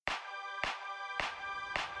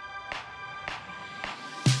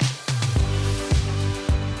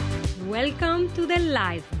welcome to the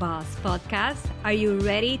Life Boss podcast. Are you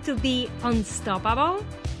ready to be unstoppable?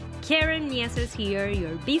 Karen Mieses here,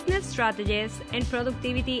 your business strategist and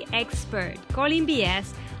productivity expert, calling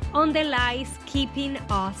BS on the lies keeping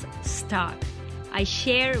us stuck. I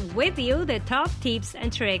share with you the top tips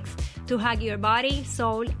and tricks to hack your body,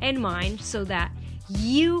 soul, and mind so that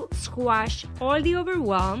you squash all the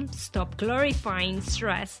overwhelm, stop glorifying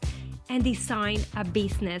stress, and design a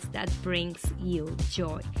business that brings you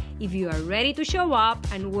joy. If you are ready to show up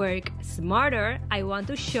and work smarter, I want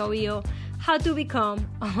to show you how to become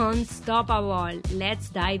unstoppable. Let's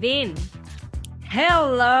dive in.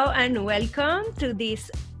 Hello and welcome to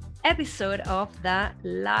this episode of the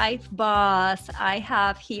Life Boss. I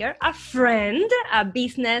have here a friend, a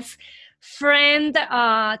business friend,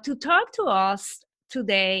 to talk to us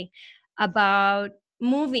today about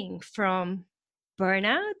moving from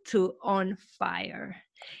burnout to on fire.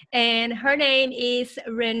 And her name is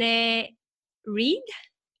Renee Reed,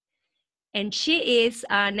 and she is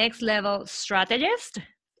a next level strategist,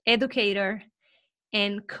 educator,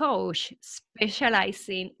 and coach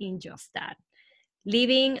specializing in just that.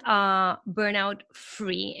 Living burnout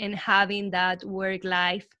free and having that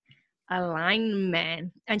work-life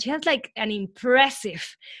alignment. And she has like an impressive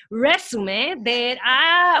resume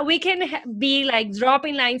that we can be like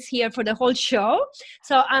dropping lines here for the whole show.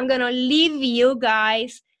 So I'm going to leave you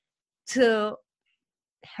guys to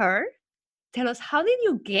her. Tell us, how did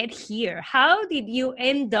you get here? How did you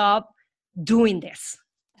end up doing this?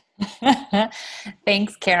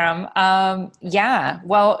 Thanks, Karam.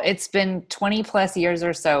 Well, it's been 20 plus years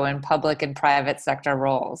or so in public and private sector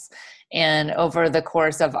roles. And over the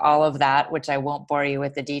course of all of that, which I won't bore you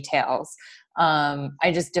with the details,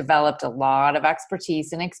 I just developed a lot of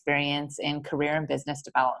expertise and experience in career and business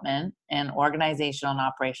development and organizational and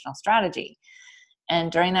operational strategy.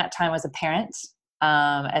 And during that time as a parent,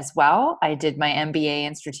 as well, I did my MBA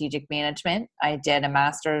in strategic management. I did a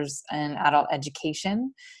master's in adult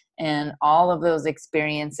education. And all of those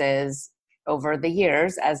experiences over the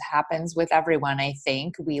years, as happens with everyone, I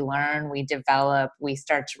think, we learn, we develop, we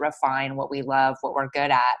start to refine what we love, what we're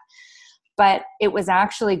good at. But it was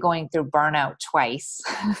actually going through burnout twice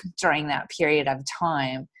during that period of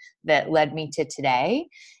time that led me to today.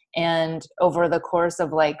 And over the course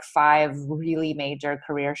of like 5 really major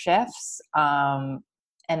career shifts, and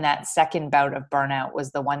that second bout of burnout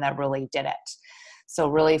was the one that really did it. So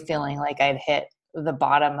really feeling like I'd hit the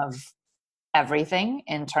bottom of everything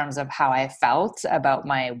in terms of how I felt about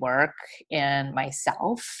my work and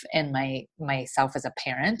myself and myself as a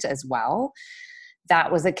parent as well.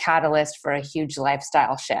 That was a catalyst for a huge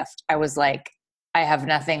lifestyle shift. I was like, I have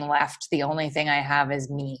nothing left. The only thing I have is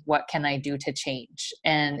me. What can I do to change?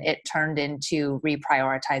 And it turned into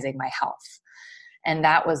reprioritizing my health. And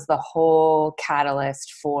that was the whole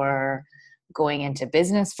catalyst for going into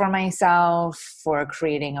business for myself, for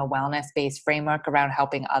creating a wellness-based framework around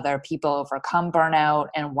helping other people overcome burnout,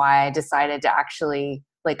 and why I decided to actually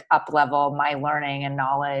like up-level my learning and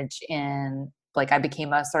knowledge in like I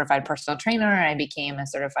became a certified personal trainer. I became a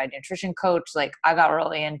certified nutrition coach. Like I got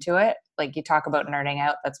really into it. Like you talk about nerding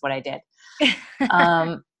out, that's what I did.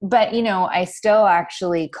 But you know, I still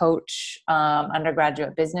actually coach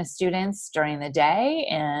undergraduate business students during the day,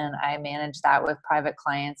 and I manage that with private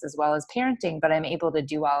clients as well as parenting. But I'm able to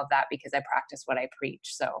do all of that because I practice what I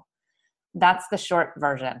preach. So that's the short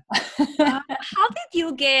version. How did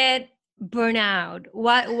you get burnout?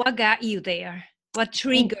 What got you there? What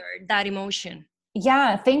triggered that emotion?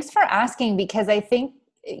 Yeah, thanks for asking, because I think,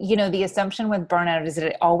 you know, the assumption with burnout is that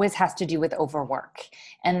it always has to do with overwork.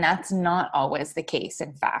 And that's not always the case,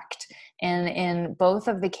 in fact. And in both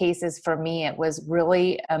of the cases for me, it was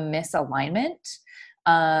really a misalignment.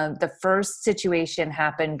 The first situation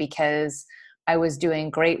happened because I was doing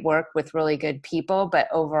great work with really good people, but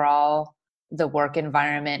overall the work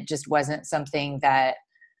environment just wasn't something that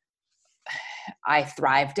I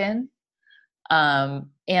thrived in.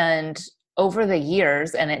 And over the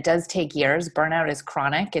years, and it does take years, burnout is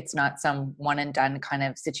chronic. It's not some one and done kind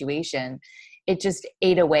of situation. It just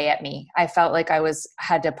ate away at me. I felt like I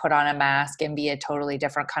had to put on a mask and be a totally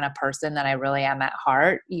different kind of person than I really am at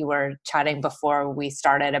heart. You were chatting before we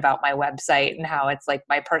started about my website and how it's like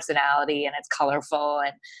my personality and it's colorful,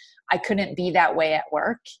 and I couldn't be that way at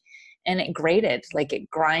work. And it grated, like it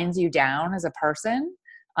grinds you down as a person.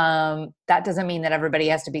 That doesn't mean that everybody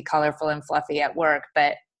has to be colorful and fluffy at work,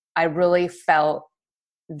 but I really felt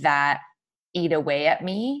that eat away at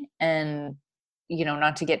me. And, you know,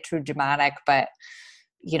 not to get too dramatic, but,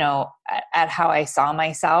 you know, at how I saw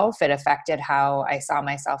myself, it affected how I saw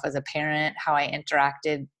myself as a parent, how I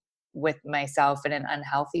interacted with myself in an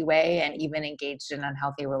unhealthy way and even engaged in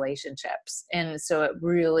unhealthy relationships. And so it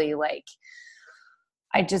really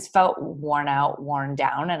I just felt worn out, worn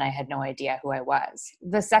down, and I had no idea who I was.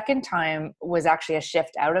 The second time was actually a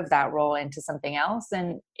shift out of that role into something else.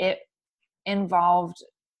 And it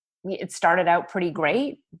started out pretty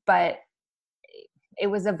great, but it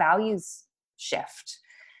was a values shift,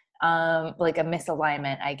 like a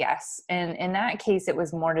misalignment, I guess. And in that case, it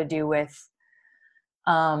was more to do with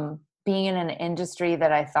being in an industry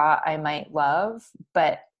that I thought I might love,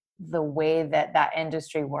 but the way that that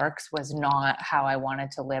industry works was not how I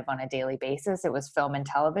wanted to live on a daily basis. It was film and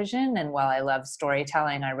television. And while I love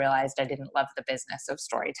storytelling, I realized I didn't love the business of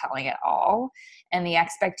storytelling at all. And the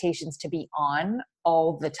expectations to be on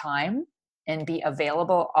all the time and be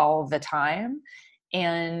available all the time.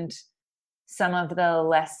 And some of the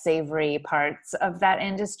less savory parts of that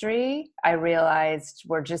industry, I realized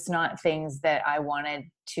were just not things that I wanted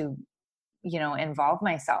to, involve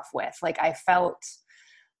myself with. Like I felt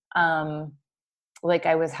like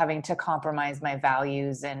I was having to compromise my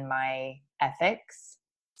values and my ethics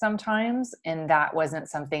sometimes. And that wasn't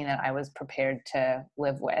something that I was prepared to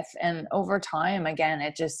live with. And over time, again,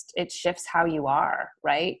 it shifts how you are,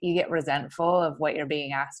 right? You get resentful of what you're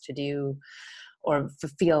being asked to do or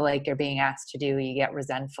feel like you're being asked to do. You get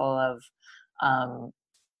resentful of,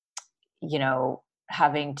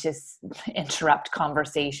 having to interrupt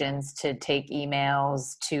conversations, to take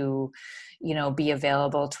emails, to, be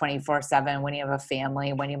available 24/7 when you have a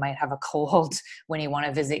family, when you might have a cold, when you want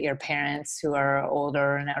to visit your parents who are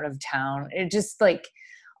older and out of town. It just like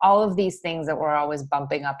all of these things that we're always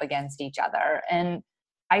bumping up against each other. And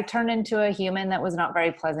I turned into a human that was not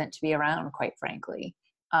very pleasant to be around, quite frankly.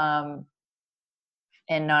 And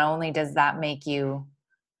not only does that make you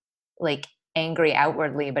like angry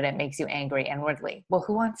outwardly, but it makes you angry inwardly. Well,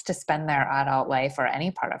 who wants to spend their adult life or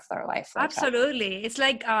any part of their life like Absolutely. that? It's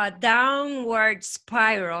like a downward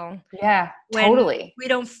spiral. Yeah, totally. We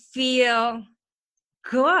don't feel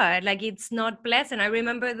good, like it's not pleasant. I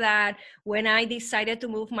remember that when I decided to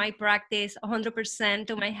move my practice 100%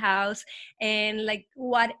 to my house, and like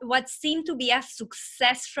what seemed to be a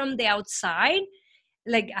success from the outside,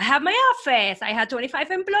 like I have my office, I had 25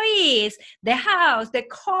 employees, the house, the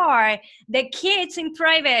car, the kids in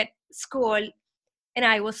private school, and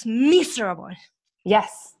I was miserable.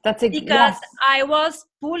 Yes, because yes. I was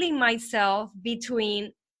pulling myself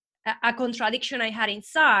between a contradiction I had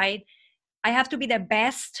inside. I have to be the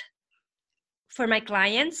best for my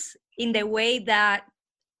clients in the way that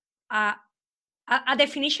a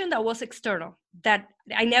definition that was external, that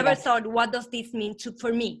I never thought, what does this mean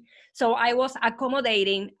for me? So I was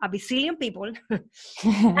accommodating a bazillion people.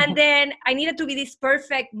 And then I needed to be this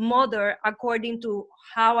perfect mother according to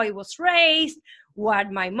how I was raised,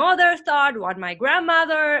 what my mother thought, what my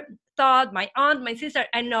grandmother thought, my aunt, my sister,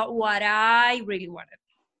 and not what I really wanted.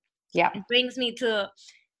 Yeah. It brings me to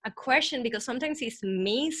a question, because sometimes it's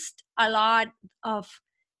missed a lot of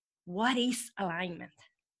what is alignment?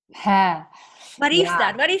 What is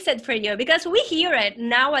that? What is it for you? Because we hear it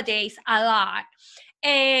nowadays a lot.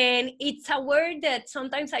 And it's a word that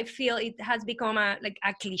sometimes I feel it has become a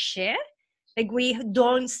cliche. Like we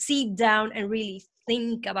don't sit down and really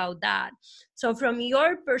think about that. So from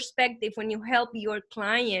your perspective, when you help your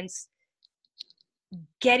clients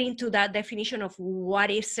get into that definition of what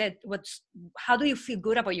is it, how do you feel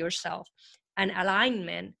good about yourself and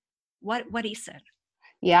alignment, what is it?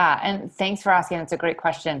 Yeah. And thanks for asking. It's a great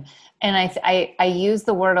question. And I use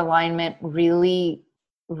the word alignment really,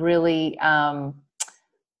 really,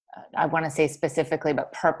 I want to say specifically,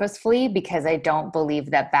 but purposefully, because I don't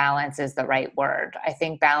believe that balance is the right word. I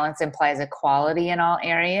think balance implies equality in all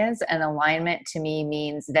areas, and alignment to me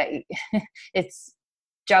means that it's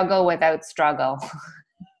juggle without struggle.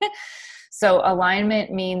 So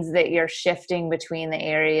alignment means that you're shifting between the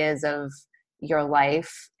areas of your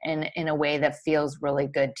life in a way that feels really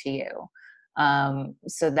good to you.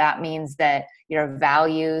 So that means that your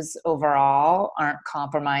values overall aren't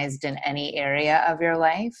compromised in any area of your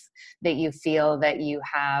life, that you feel that you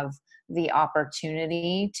have the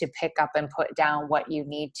opportunity to pick up and put down what you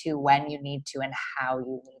need to, when you need to, and how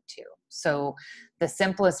you need to. So the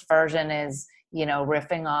simplest version is,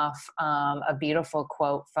 riffing off a beautiful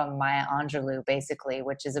quote from Maya Angelou, basically,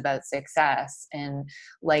 which is about success and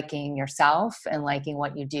liking yourself and liking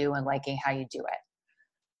what you do and liking how you do it.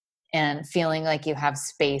 And feeling like you have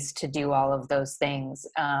space to do all of those things,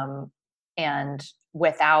 and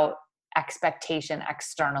without expectation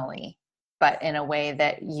externally, but in a way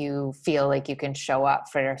that you feel like you can show up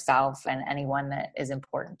for yourself and anyone that is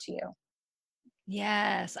important to you.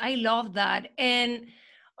 Yes, I love that. And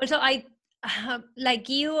also like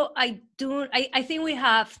you, I think we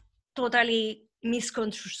have totally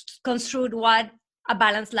misconstrued what a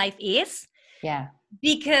balanced life is, Yeah.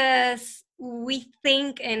 because we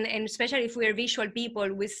think, and especially if we're visual people,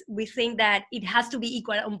 we think that it has to be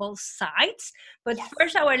equal on both sides. But Yes.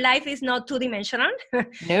 first, our life is not two-dimensional.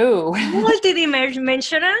 No.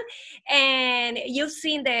 Multidimensional. And you've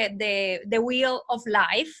seen the wheel of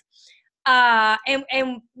life.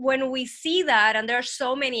 And when we see that, and there are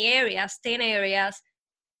so many areas, 10 areas,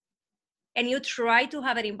 and you try to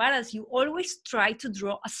have it in balance, you always try to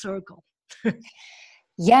draw a circle.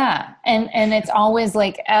 Yeah. And it's always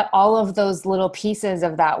like all of those little pieces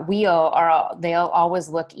of that wheel they'll always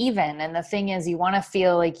look even. And the thing is, you want to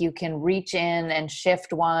feel like you can reach in and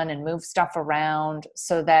shift one and move stuff around,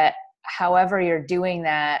 so that however you're doing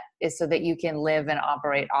that is so that you can live and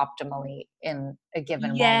operate optimally in a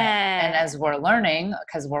given moment. And as we're learning,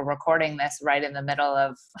 because we're recording this right in the middle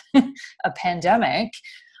of a pandemic,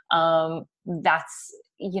 that's,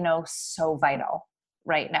 so vital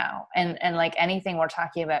right now. And like anything we're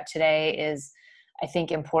talking about today is, I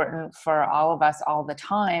think, important for all of us all the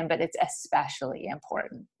time, but it's especially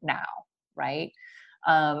important now, right?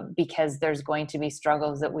 Because there's going to be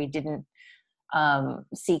struggles that we didn't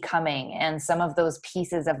see coming. And some of those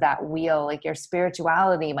pieces of that wheel, like your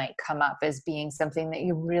spirituality, might come up as being something that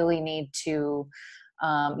you really need to,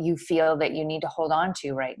 you feel that you need to hold on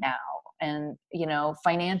to right now. And,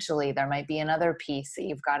 financially, there might be another piece that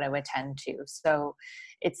you've got to attend to. So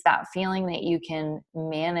it's that feeling that you can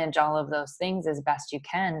manage all of those things as best you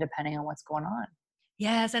can, depending on what's going on.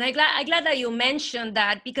 Yes, and I'm glad that you mentioned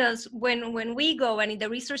that, because when we go, and in the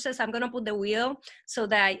resources, I'm going to put the wheel so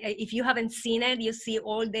that if you haven't seen it, you see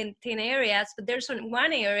all the 10 areas, but there's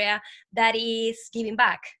one area that is giving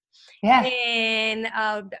back. Yeah. And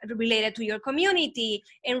related to your community.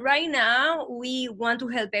 And right now, we want to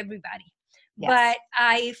help everybody. Yes. But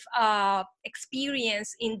I've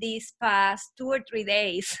experienced in these past 2 or 3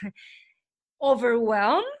 days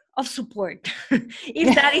overwhelm of support,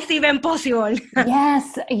 if that is even possible.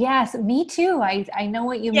 Yes, me too. I know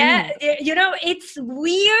what you mean. Yeah, it's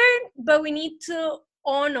weird, but we need to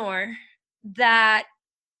honor that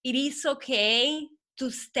it is okay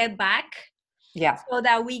to step back. Yeah. So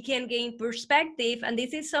that we can gain perspective. And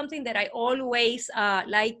this is something that I always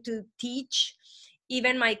like to teach,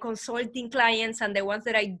 even my consulting clients and the ones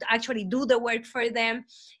that I actually do the work for them.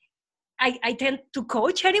 I tend to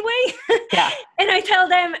coach anyway. Yeah. And I tell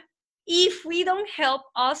them, if we don't help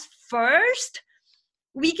us first,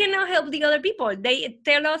 we cannot help the other people. They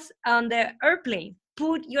tell us on the airplane,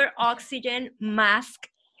 put your oxygen mask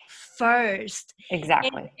first.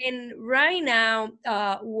 Exactly. And right now,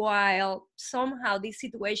 while somehow this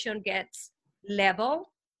situation gets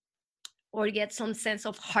level or gets some sense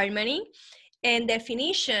of harmony and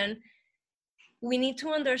definition, we need to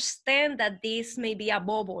understand that this may be a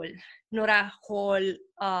bubble, not a whole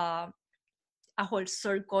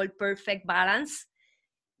circle, perfect balance,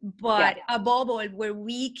 but a bubble where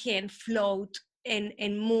we can float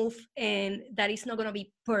and move, and that is not going to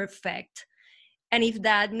be perfect. And if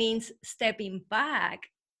that means stepping back,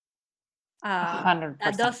 100%.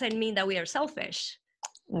 that doesn't mean that we are selfish.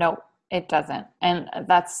 No, it doesn't. And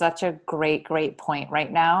that's such a great point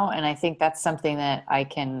right now. And I think that's something that I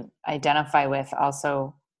can identify with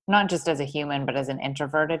also, not just as a human, but as an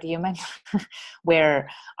introverted human, where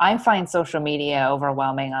I find social media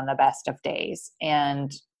overwhelming on the best of days.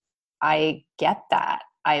 And I get that.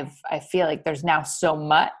 I feel like there's now so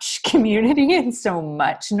much community and so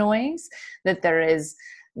much noise that there is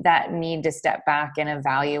that need to step back and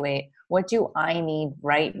evaluate, what do I need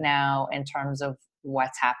right now in terms of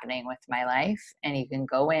what's happening with my life? And you can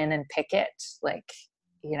go in and pick it,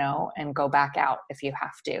 and go back out if you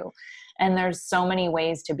have to. And there's so many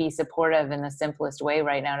ways to be supportive. And the simplest way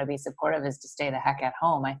right now to be supportive is to stay the heck at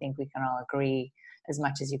home. I think we can all agree, as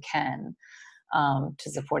much as you can. To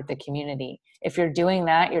support the community. If you're doing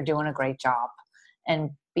that, you're doing a great job.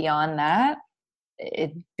 And beyond that,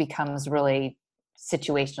 it becomes really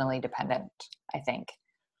situationally dependent, I think.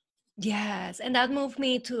 Yes. And that moved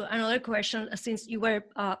me to another question, since you were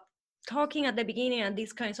talking at the beginning, and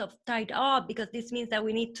these kinds of tied up, because this means that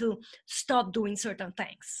we need to stop doing certain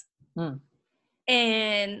things.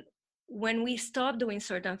 And when we stop doing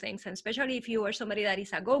certain things, and especially if you are somebody that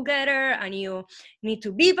is a go-getter and you need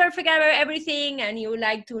to be perfect at everything and you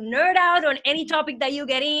like to nerd out on any topic that you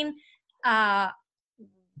get in,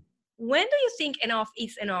 when do you think enough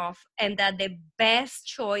is enough, and that the best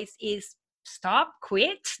choice is stop,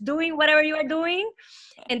 quit doing whatever you are doing,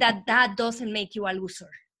 and that doesn't make you a loser?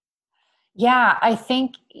 Yeah, I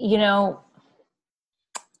think,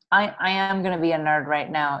 I am going to be a nerd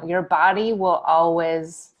right now. Your body will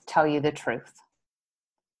always tell you the truth.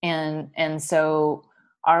 And so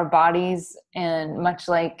our bodies, and much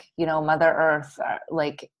like, Mother Earth,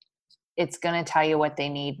 like, it's going to tell you what they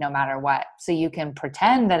need no matter what. So you can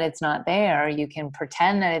pretend that it's not there. You can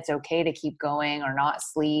pretend that it's okay to keep going or not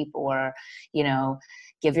sleep, or,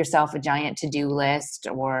 give yourself a giant to-do list,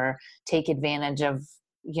 or take advantage of,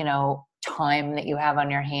 time that you have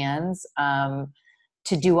on your hands,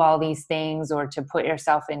 to do all these things, or to put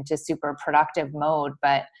yourself into super productive mode.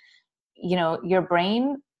 But, your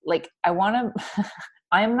brain, like,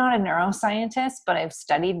 I'm not a neuroscientist, but I've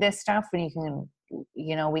studied this stuff, and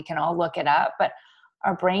we can all look it up, but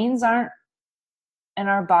our brains aren't, and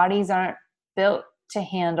our bodies aren't built to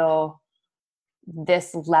handle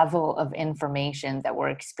this level of information that we're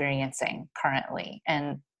experiencing currently.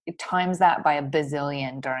 And times that by a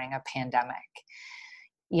bazillion during a pandemic.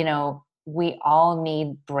 We all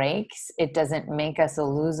need breaks. It doesn't make us a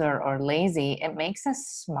loser or lazy. It makes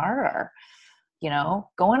us smarter.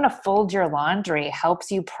 Going to fold your laundry helps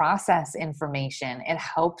you process information. It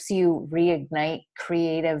helps you reignite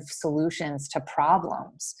creative solutions to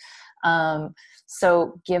problems.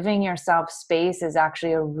 So giving yourself space is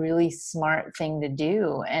actually a really smart thing to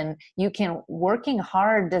do. And working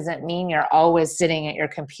hard doesn't mean you're always sitting at your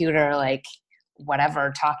computer, like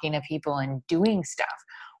whatever, talking to people and doing stuff.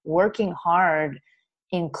 Working hard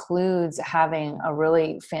includes having a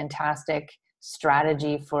really fantastic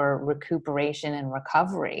strategy for recuperation and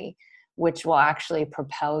recovery, which will actually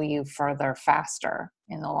propel you further faster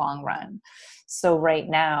in the long run. So right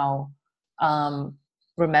now,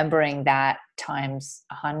 remembering that times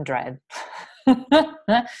 100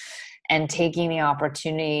 and taking the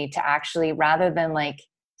opportunity to actually, rather than like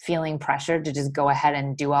feeling pressured to just go ahead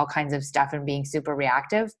and do all kinds of stuff and being super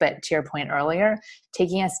reactive, but to your point earlier,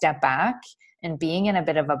 taking a step back and being in a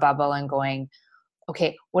bit of a bubble and going,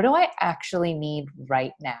 okay, what do I actually need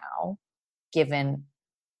right now, given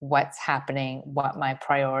what's happening, what my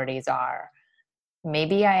priorities are?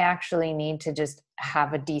 Maybe I actually need to just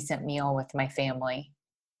have a decent meal with my family,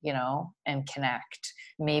 and connect.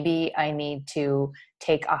 Maybe I need to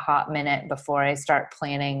take a hot minute before I start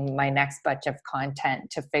planning my next batch of content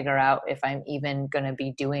to figure out if I'm even going to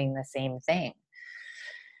be doing the same thing.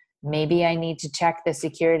 Maybe I need to check the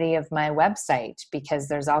security of my website, because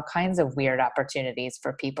there's all kinds of weird opportunities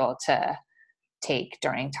for people to take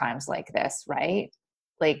during times like this, right?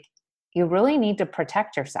 Like, you really need to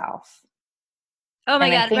protect yourself. Oh my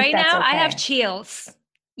God, right now okay. I have chills.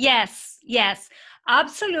 Yes,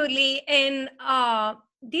 absolutely. And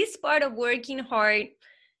this part of working hard,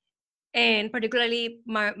 and particularly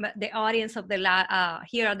the audience of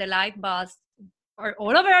here at the Life Boss, are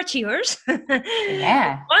all of our achievers.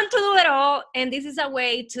 Yeah. Want to do it all. And this is a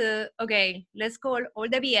way to, okay, let's call all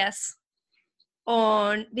the BS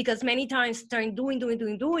on, because many times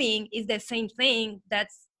doing is the same thing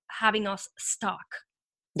that's having us stuck.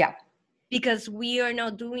 Yeah. Because we are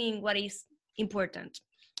not doing what is important.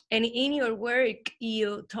 And in your work,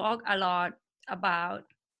 you talk a lot about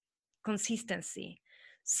consistency.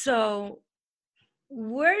 So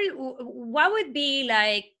what would be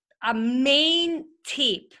like a main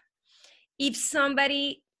tip if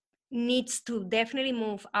somebody needs to definitely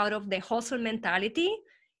move out of the hustle mentality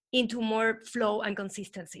into more flow and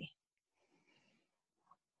consistency?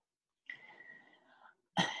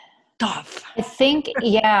 Tough. I think,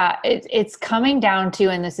 yeah, it's coming down to,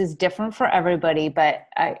 and this is different for everybody, but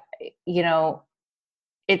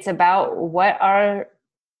it's about what are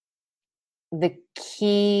the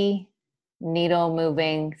key needle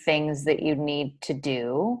moving things that you need to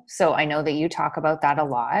do. So I know that you talk about that a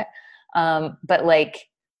lot, but like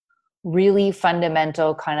really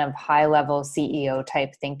fundamental kind of high level CEO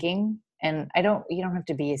type thinking. And you don't have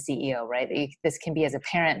to be a CEO, right? This can be as a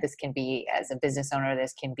parent, this can be as a business owner,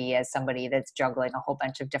 this can be as somebody that's juggling a whole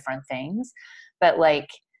bunch of different things. But like,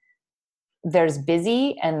 there's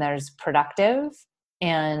busy and there's productive.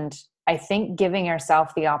 And I think giving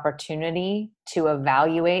yourself the opportunity to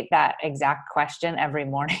evaluate that exact question every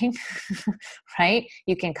morning, right?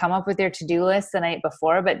 You can come up with your to-do list the night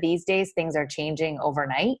before, but these days things are changing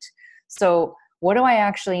overnight. So what do I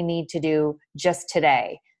actually need to do just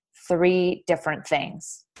today? 3 different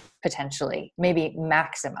things, potentially, maybe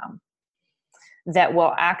maximum, that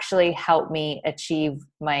will actually help me achieve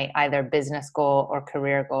my either business goal or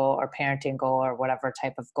career goal or parenting goal or whatever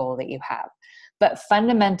type of goal that you have. But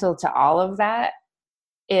fundamental to all of that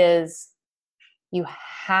is you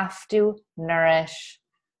have to nourish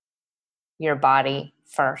your body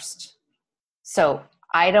first. So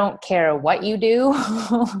I don't care what you do,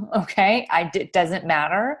 okay? It doesn't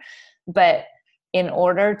matter, but in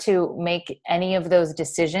order to make any of those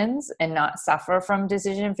decisions and not suffer from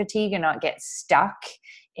decision fatigue and not get stuck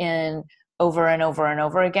in over and over and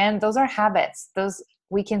over again, those are habits. Those,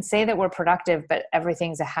 we can say that we're productive, but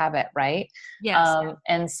everything's a habit, right? Yes.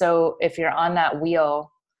 And so if you're on that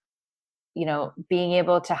wheel, you know, being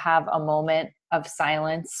able to have a moment of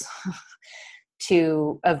silence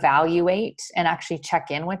to evaluate and actually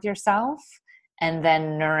check in with yourself, and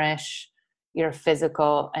then nourish your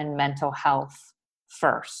physical and mental health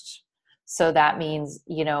first. So that means,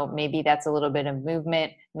 you know, maybe that's a little bit of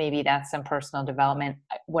movement, maybe that's some personal development,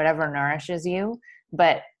 whatever nourishes you.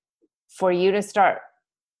 But for you to start,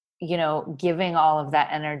 you know, giving all of that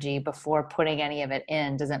energy before putting any of it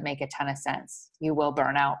in doesn't make a ton of sense. You will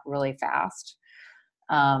burn out really fast.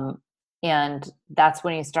 And that's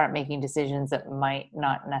when you start making decisions that might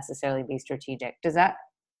not necessarily be strategic. Does that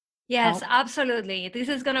Yes, help? absolutely. This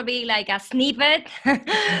is going to be like a snippet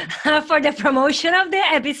for the promotion of the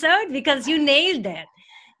episode, because you nailed it.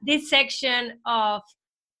 This section of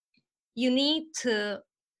you need to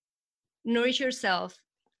nourish yourself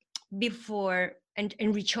before and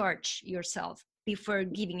recharge yourself before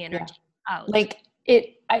giving energy out. Like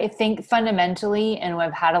it, I think fundamentally, and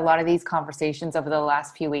we've had a lot of these conversations over the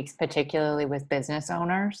last few weeks, particularly with business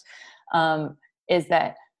owners, is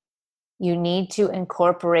that you need to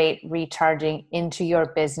incorporate recharging into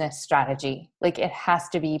your business strategy. Like it has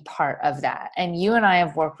to be part of that. And you and I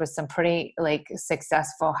have worked with some pretty like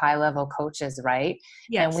successful high level coaches, right?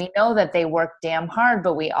 Yes. And we know that they work damn hard,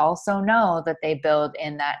 but we also know that they build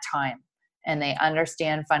in that time and they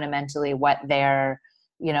understand fundamentally what their,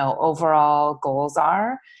 you know, overall goals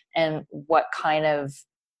are and what kind of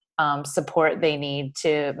support they need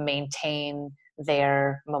to maintain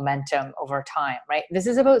their momentum over time, right? This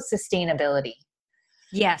is about sustainability.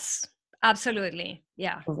 Yes, absolutely.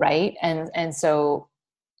 Yeah. Right. And so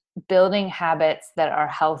building habits that are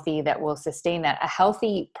healthy, that will sustain that. A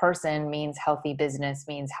healthy person means healthy business,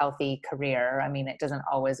 means healthy career. I mean, it doesn't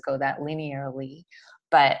always go that linearly,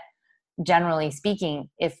 but generally speaking,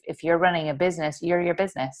 if you're running a business, you're your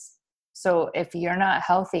business. So if you're not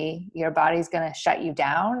healthy, your body's going to shut you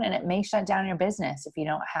down, and it may shut down your business if you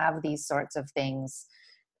don't have these sorts of things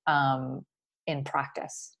in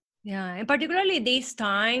practice. Yeah. And particularly these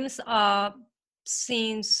times,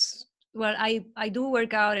 since, well, I do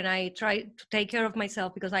work out and I try to take care of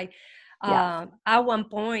myself, because at one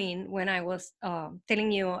point when I was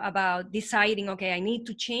telling you about deciding, okay, I need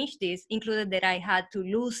to change this, included that I had to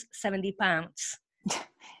lose 70 pounds.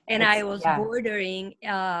 And I was bordering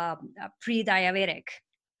pre-diabetic.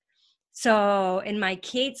 So, and my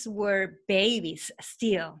kids were babies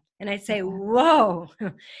still. And I say, whoa,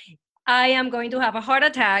 I am going to have a heart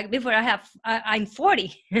attack before I'm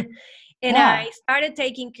 40. And I started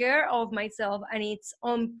taking care of myself, and it's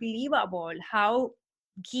unbelievable how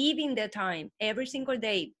giving the time every single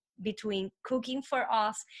day between cooking for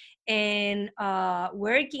us and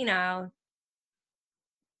working out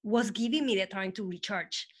was giving me the time to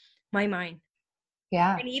recharge my mind.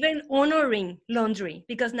 Yeah. And even honoring laundry,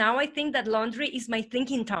 because now I think that laundry is my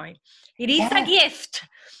thinking time. It is a gift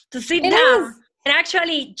to sit down and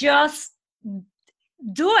actually just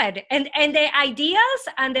do it. And the ideas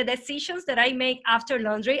and the decisions that I make after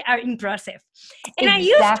laundry are impressive. And I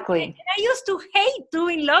used to hate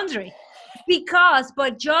doing laundry because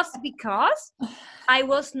I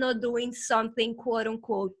was not doing something quote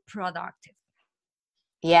unquote productive.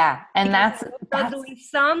 Yeah. And that's doing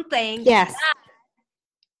something that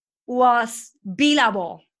was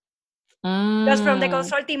billable. Because from the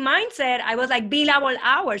consulting mindset, I was like, billable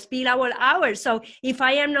hours. So if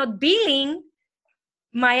I am not billing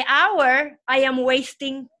my hour, I am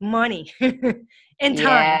wasting money and time.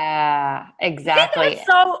 Yeah, exactly. Isn't that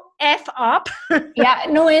so F up? Yeah,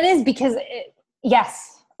 no, it is, because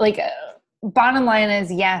bottom line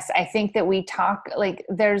is, yes, I think that we talk, like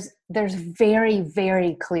there's very,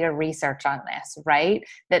 very clear research on this, right?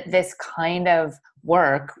 That this kind of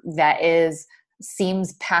work that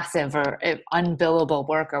seems passive or unbillable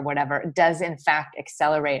work or whatever does in fact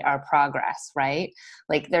accelerate our progress, right?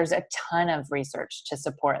 Like there's a ton of research to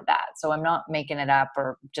support that. So I'm not making it up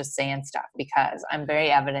or just saying stuff, because I'm very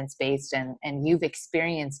evidence-based and you've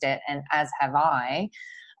experienced it, and as have I.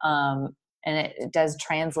 And it does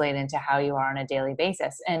translate into how you are on a daily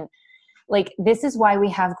basis. And like, this is why we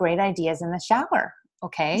have great ideas in the shower.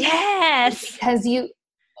 Okay. Yes. Because you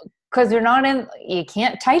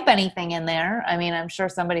can't type anything in there. I mean, I'm sure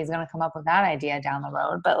somebody's going to come up with that idea down the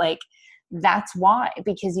road, but like, that's why,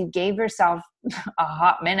 because you gave yourself a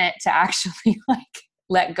hot minute to actually like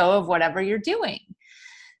let go of whatever you're doing.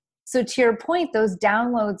 So to your point, those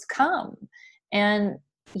downloads come, and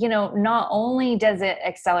not only does it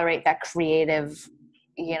accelerate that creative,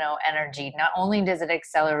 energy, not only does it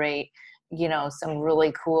accelerate, some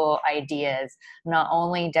really cool ideas, not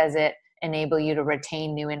only does it enable you to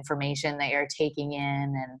retain new information that you're taking in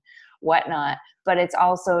and whatnot, but it's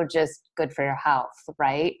also just good for your health,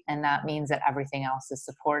 right? And that means that everything else is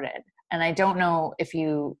supported. And I don't know if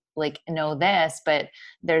you know this, but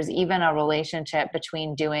there's even a relationship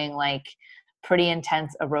between doing pretty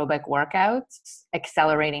intense aerobic workouts,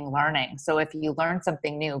 accelerating learning. So if you learn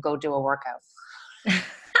something new, go do a workout.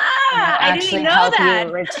 I didn't know help that.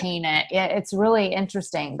 you retain it. Yeah, it's really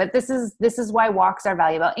interesting. But this is why walks are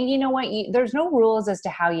valuable. And you know what? There's no rules as to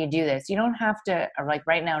how you do this. You don't have to,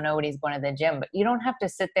 right now, nobody's going to the gym, but you don't have to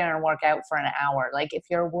sit there and work out for an hour. If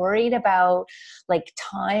you're worried about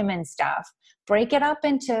time and stuff, break it up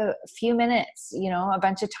into a few minutes, a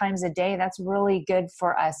bunch of times a day. That's really good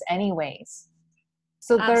for us anyways.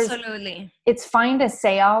 So Absolutely. It's fine to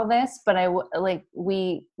say all this, but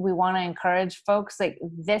we want to encourage folks,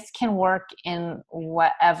 this can work in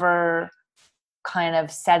whatever kind of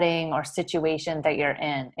setting or situation that you're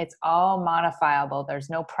in. It's all modifiable. There's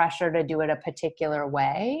no pressure to do it a particular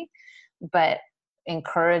way, but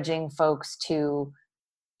encouraging folks to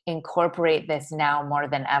incorporate this now more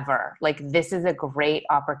than ever. This is a great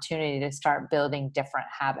opportunity to start building different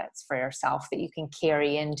habits for yourself that you can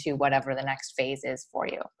carry into whatever the next phase is for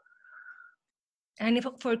you. And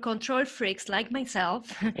for control freaks like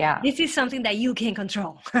myself, yeah, this is something that you can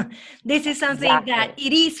control. This is something that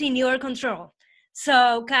it is in your control.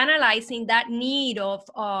 So canalizing that need of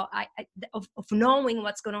knowing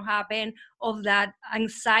what's going to happen, of that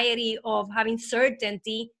anxiety of having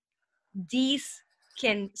certainty, this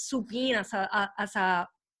can swoop in as a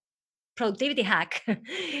productivity hack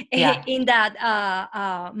in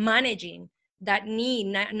that managing that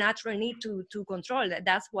natural need to control.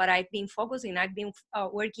 That's what I've been focusing. I've been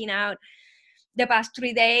working out the past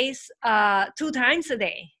 3 days, 2 times a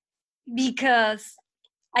day, because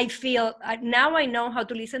I feel now I know how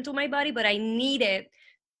to listen to my body, but I needed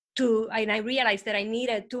to, and I realized that I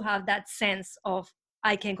needed to have that sense of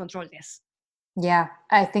I can control this. Yeah,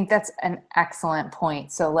 I think that's an excellent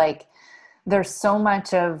point. So there's so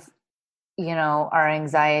much of, our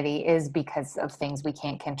anxiety is because of things we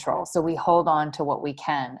can't control. So we hold on to what we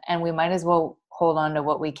can, and we might as well hold on to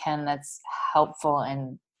what we can that's helpful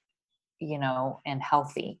and, and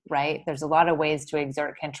healthy, right? There's a lot of ways to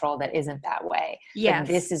exert control that isn't that way. Yes.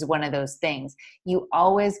 But this is one of those things. You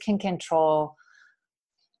always can control.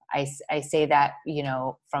 I say that,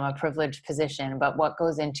 from a privileged position, but what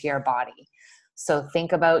goes into your body. So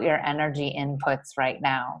think about your energy inputs right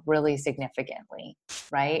now, really significantly,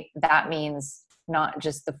 right? That means not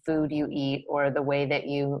just the food you eat or the way that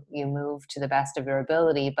you move to the best of your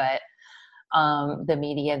ability, but the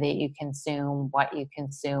media that you consume, what you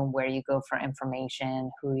consume, where you go for information,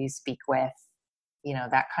 who you speak with,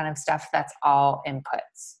 that kind of stuff. That's all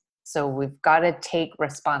inputs. So we've got to take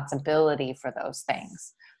responsibility for those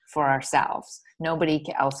things for ourselves. Nobody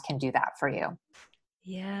else can do that for you.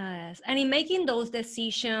 Yes. And in making those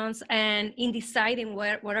decisions and in deciding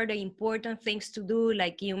what are the important things to do,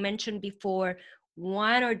 like you mentioned before,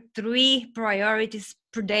 1 or 3 priorities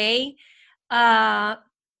per day, that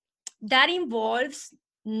involves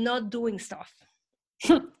not doing stuff.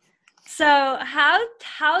 So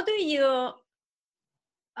how do you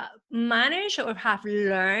manage or have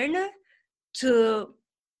learned to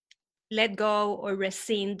let go or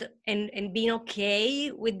rescind and being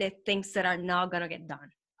okay with the things that are not going to get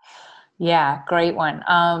done? Yeah, great one.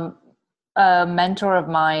 A mentor of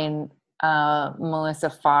mine, Melissa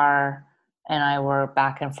Farr, and I were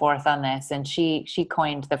back and forth on this, and she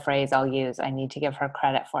coined the phrase I'll use. I need to give her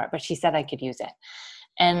credit for it, but she said I could use it.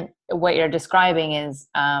 And what you're describing is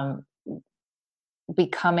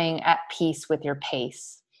becoming at peace with your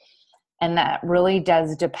pace. And that really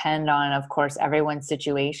does depend on, of course, everyone's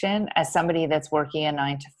situation. As somebody that's working a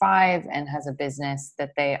 9 to 5 and has a business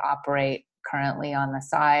that they operate currently on the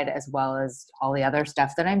side, as well as all the other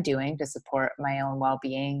stuff that I'm doing to support my own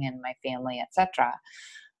well-being and my family, etc.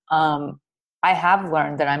 I have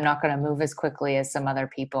learned that I'm not going to move as quickly as some other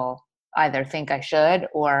people either think I should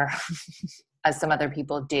or as some other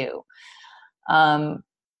people do. And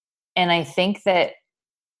I think that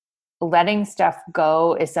letting stuff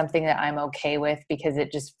go is something that I'm okay with because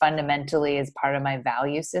it just fundamentally is part of my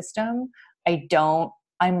value system. I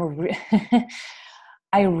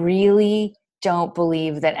really don't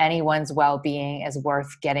believe that anyone's well-being is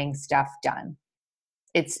worth getting stuff done.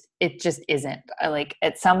 It just isn't. Like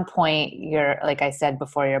at some point like I said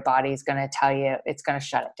before, your body's going to tell you it's going to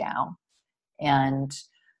shut it down. And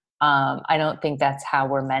I don't think that's how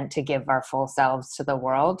we're meant to give our full selves to the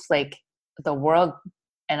world. Like the world,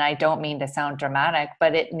 and I don't mean to sound dramatic,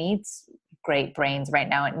 but it needs great brains right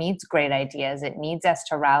now. It needs great ideas. It needs us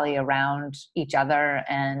to rally around each other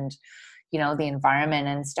and, you know, the environment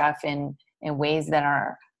and stuff in ways that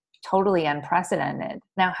are totally unprecedented.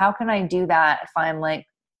 Now, how can I do that if I'm like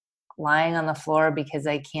lying on the floor because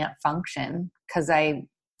I can't function because I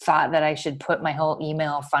thought that I should put my whole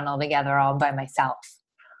email funnel together all by myself?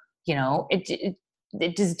 You know,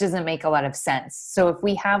 it just doesn't make a lot of sense. So if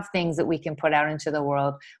we have things that we can put out into the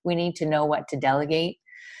world, we need to know what to delegate.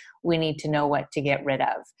 We need to know what to get rid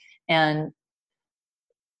of. And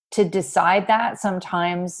to decide that,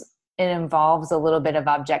 sometimes it involves a little bit of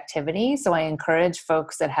objectivity. So I encourage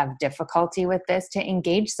folks that have difficulty with this to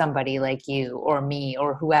engage somebody like you or me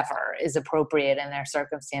or whoever is appropriate in their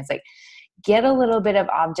circumstance. Like, get a little bit of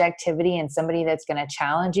objectivity and somebody that's going to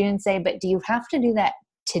challenge you and say, but do you have to do that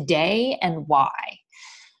today, and why?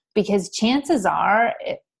 Because chances are,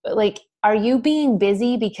 like, are you being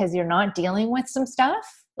busy because you're not dealing with some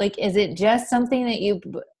stuff? Like, is it just something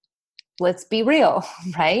that let's be real,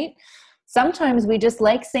 right? Sometimes we just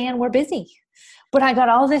like saying we're busy, but I got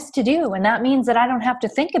all this to do. And that means that I don't have to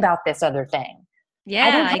think about this other thing.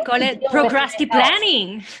 Yeah, I call it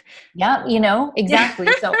procrastinating. Yeah, you know, exactly.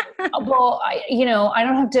 So, well, I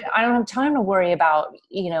don't have time to worry about,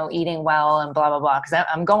 you know, eating well and blah, blah, blah. Cause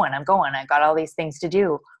I'm going, I got all these things to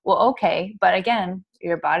do. Well, okay. But again,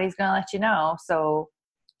 your body's going to let you know. So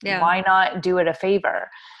why not do it a favor?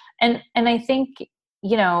 And I think,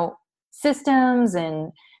 you know, systems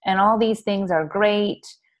and all these things are great.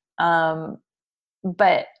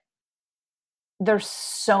 But there's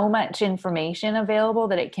so much information available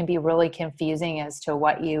that it can be really confusing as to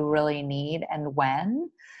what you really need and when.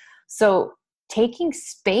 So taking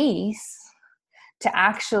space to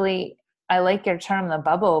actually, I like your term, the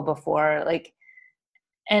bubble before, like,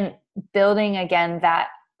 and building again that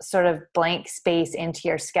sort of blank space into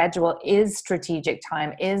your schedule is strategic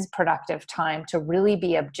time, is productive time to really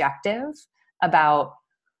be objective about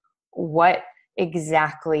what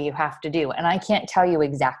exactly you have to do. And I can't tell you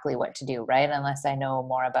exactly what to do, right? Unless I know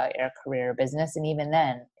more about your career or business. And even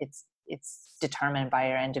then it's determined by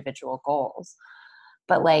your individual goals.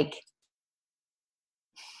 But like,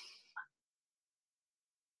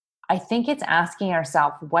 I think it's asking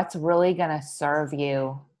yourself what's really going to serve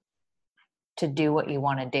you to do what you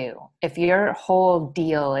want to do. If your whole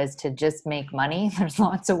deal is to just make money, there's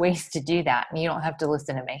lots of ways to do that. And you don't have to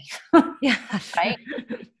listen to me. Yeah. Right.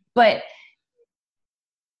 But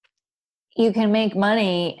you can make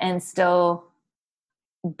money and still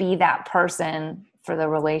be that person for the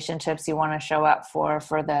relationships you want to show up for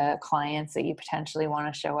the clients that you potentially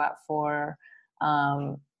want to show up for,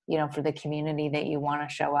 you know, for the community that you want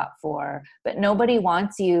to show up for. But nobody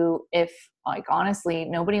wants you, if, like, honestly,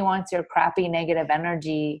 nobody wants your crappy negative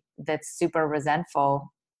energy that's super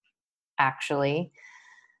resentful, actually.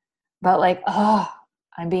 But like, oh,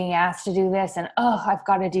 I'm being asked to do this, and oh, I've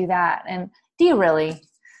got to do that. And do you really?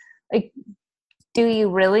 Like, do you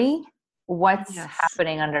really? What's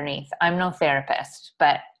happening underneath? I'm no therapist,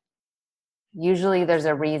 but usually there's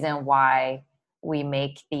a reason why we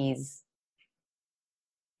make these,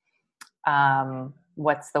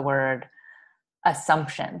 what's the word?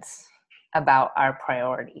 Assumptions about our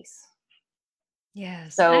priorities.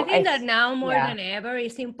 Yes. So I think that now more than ever,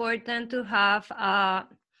 it's important to have a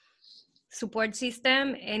support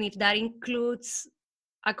system. And if that includes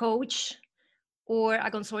a coach or a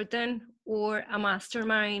consultant or a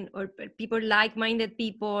mastermind or people, like-minded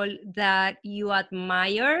people that you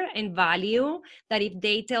admire and value, that if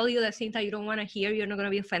they tell you the things that you don't want to hear, you're not going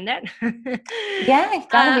to be offended. Yeah, it's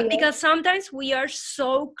gotta be. Because sometimes we are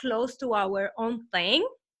so close to our own thing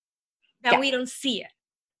that we don't see it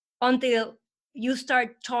until you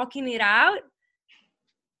start talking it out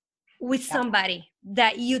with somebody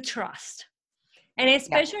that you trust. And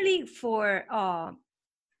especially for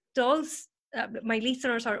those, my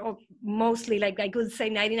listeners are mostly, like I could say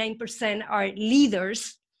 99% are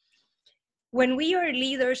leaders. When we are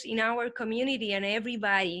leaders in our community and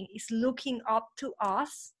everybody is looking up to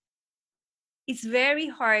us, it's very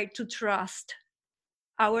hard to trust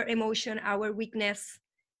our emotion, our weakness,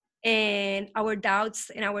 and our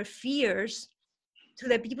doubts and our fears to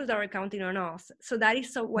the people that are counting on us. So that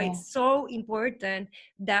is why it's so important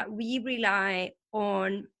that we rely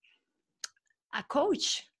on a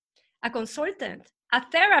coach, a consultant, a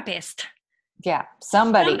therapist. Yeah,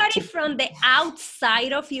 somebody from the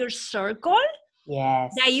outside of your circle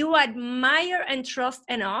that you admire and trust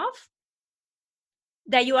enough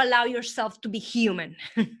that you allow yourself to be human.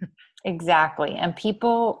 Exactly. And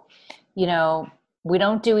people, you know, we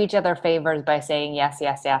don't do each other favors by saying yes,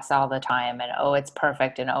 yes, yes all the time, and oh, it's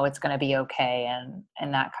perfect, and oh, it's going to be okay,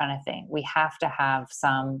 and that kind of thing. We have to have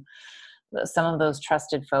some of those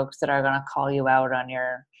trusted folks that are going to call you out on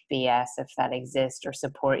your BS, if that exists, or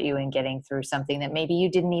support you in getting through something that maybe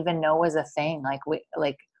you didn't even know was a thing, like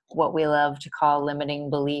what we love to call limiting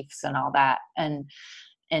beliefs and all that, and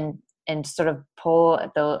sort of pull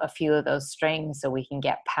a few of those strings so we can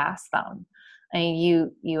get past them. I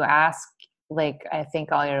mean, you ask, like, I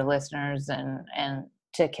think all your listeners and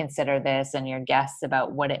to consider this, and your guests,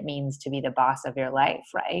 about what it means to be the boss of your life,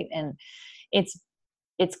 right? And it's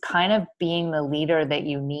kind of being the leader that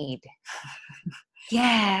you need.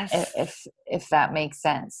 Yes. If that makes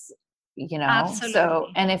sense, Absolutely. So,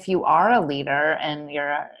 and if you are a leader and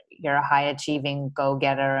you're a high achieving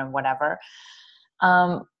go-getter and whatever,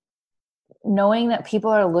 knowing that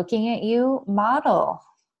people are looking at you, model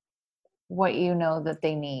what you know that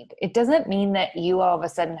they need. It doesn't mean that you all of a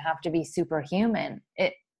sudden have to be superhuman.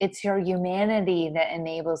 It's your humanity that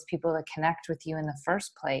enables people to connect with you in the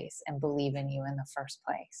first place and believe in you in the first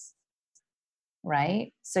place.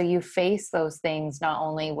 Right? So you face those things not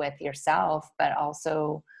only with yourself, but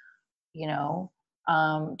also,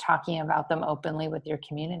 talking about them openly with your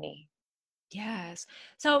community. Yes.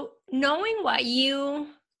 So knowing what you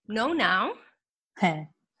know now,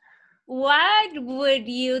 what would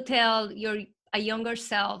you tell a younger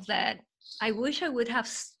self that I wish I would have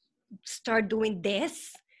started doing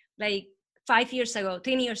this like 5 years ago,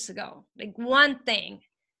 10 years ago? Like one thing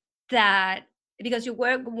that, because you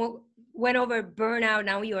went over burnout,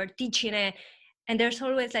 now you are teaching it. And there's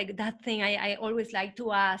always like that thing I always like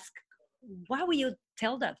to ask, what would you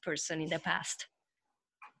tell that person in the past?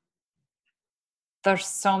 There's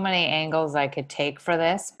so many angles I could take for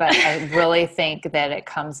this, but I really think that it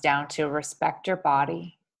comes down to respect your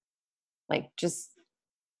body, like just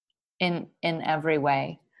in every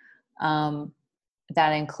way.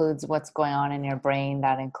 That includes what's going on in your brain,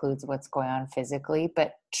 that includes what's going on physically,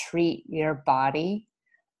 but treat your body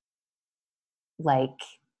like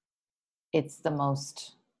it's the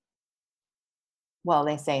most, well,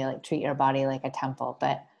 they say like treat your body like a temple,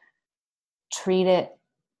 but treat it,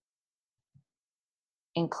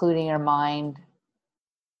 including your mind,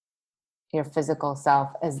 your physical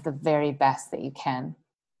self, as the very best that you can,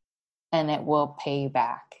 and it will pay you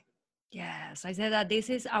back. Yes, I said that this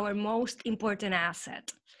is our most important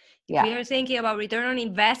asset. Yeah. If we are thinking about return on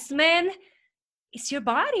investment, it's your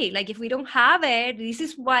body. Like if we don't have it, this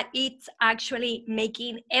is what it's actually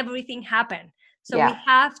making everything happen. So we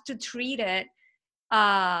have to treat it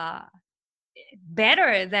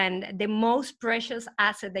better than the most precious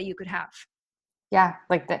asset that you could have. Yeah,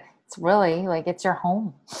 like that. It's really like it's your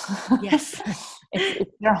home. Yes.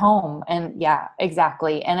 it's your home. And yeah,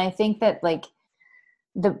 exactly. And I think that like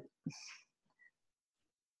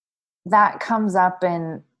that comes up,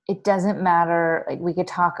 and it doesn't matter. Like we could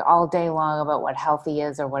talk all day long about what healthy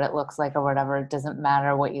is or what it looks like or whatever. It doesn't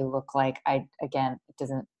matter what you look like. It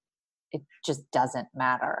just doesn't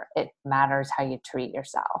matter. It matters how you treat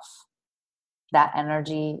yourself. That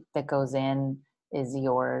energy that goes in is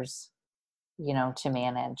yours, to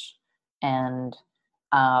manage. And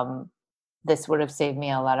this would have saved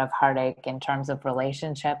me a lot of heartache in terms of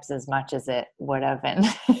relationships as much as it would have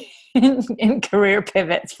in career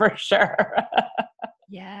pivots, for sure.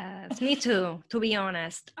 Yes, me too, to be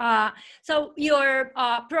honest. So your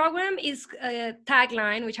program is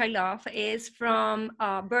tagline, which I love, is from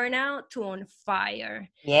burnout to on fire.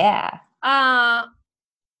 Yeah. Who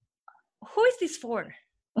is this for?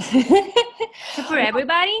 Is it for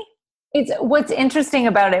everybody? What's interesting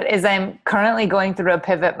about it is I'm currently going through a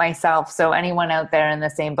pivot myself. So anyone out there in the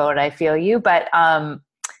same boat, I feel you. But I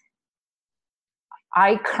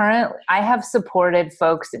have supported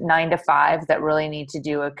folks 9 to 5 that really need to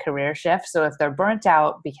do a career shift. So if they're burnt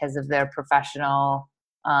out because of their professional,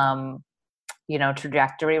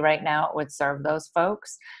 trajectory right now, it would serve those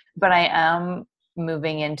folks. But I am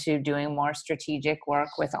moving into doing more strategic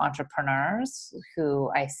work with entrepreneurs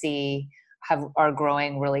who I see are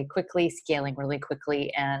growing really quickly, scaling really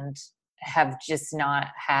quickly, and have just not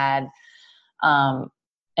had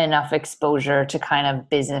enough exposure to kind of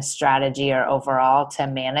business strategy or overall to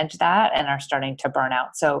manage that, and are starting to burn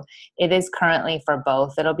out. So it is currently for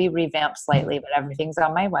both. It'll be revamped slightly, but everything's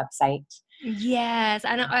on my website. Yes,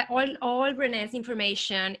 and all Renee's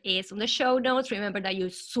information is on the show notes. Remember that you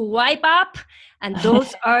swipe up, and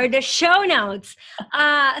those are the show notes.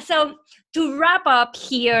 So to wrap up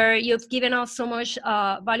here, you've given us so much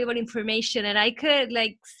valuable information, and I could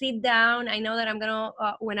like sit down. I know that I'm gonna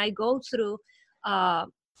when I go through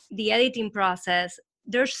the editing process,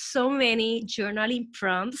 there's so many journaling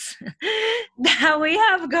prompts that we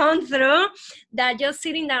have gone through that just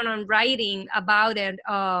sitting down and writing about it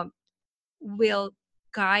will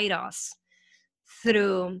guide us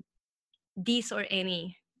through this or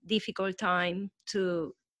any difficult time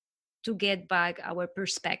to get back our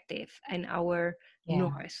perspective and our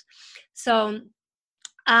north. So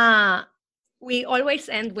we always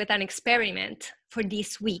end with an experiment for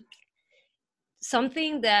this week.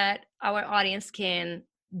 Something that our audience can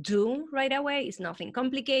do right away. Is nothing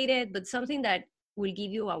complicated, but something that will give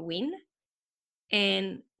you a win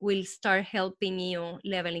and will start helping you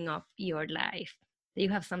leveling up your life. Do you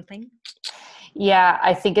have something? Yeah,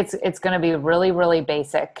 I think it's going to be really, really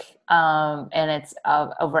basic. And it's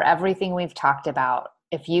over everything we've talked about.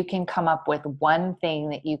 If you can come up with one thing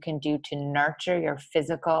that you can do to nurture your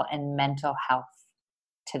physical and mental health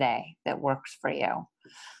today that works for you.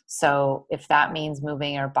 So if that means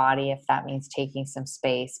moving your body, if that means taking some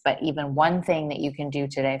space, but even one thing that you can do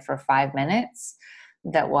today for 5 minutes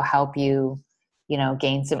that will help you,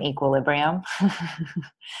 gain some equilibrium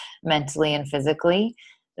mentally and physically,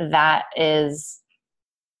 that is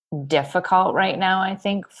difficult right now, I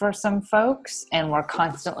think, for some folks, and we're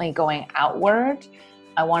constantly going outward.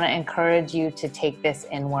 I want to encourage you to take this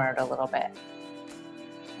inward a little bit.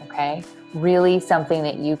 Okay? Really something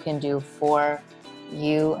that you can do for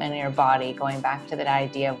you and your body, going back to that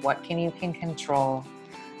idea of what you can control,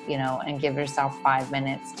 and give yourself 5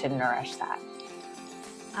 minutes to nourish that.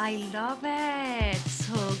 I love it.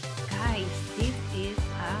 So guys, this is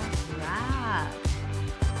a wrap.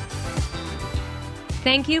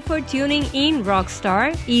 Thank you for tuning in,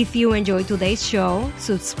 Rockstar. If you enjoyed today's show,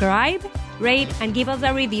 subscribe, rate, and give us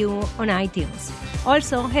a review on iTunes.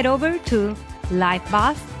 Also, head over to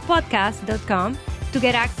lifebosspodcast.com to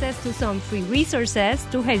get access to some free resources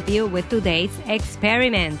to help you with today's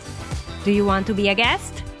experiment. Do you want to be a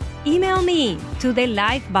guest? Email me to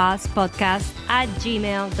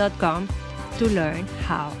thelifebosspodcast@gmail.com to learn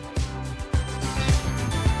how.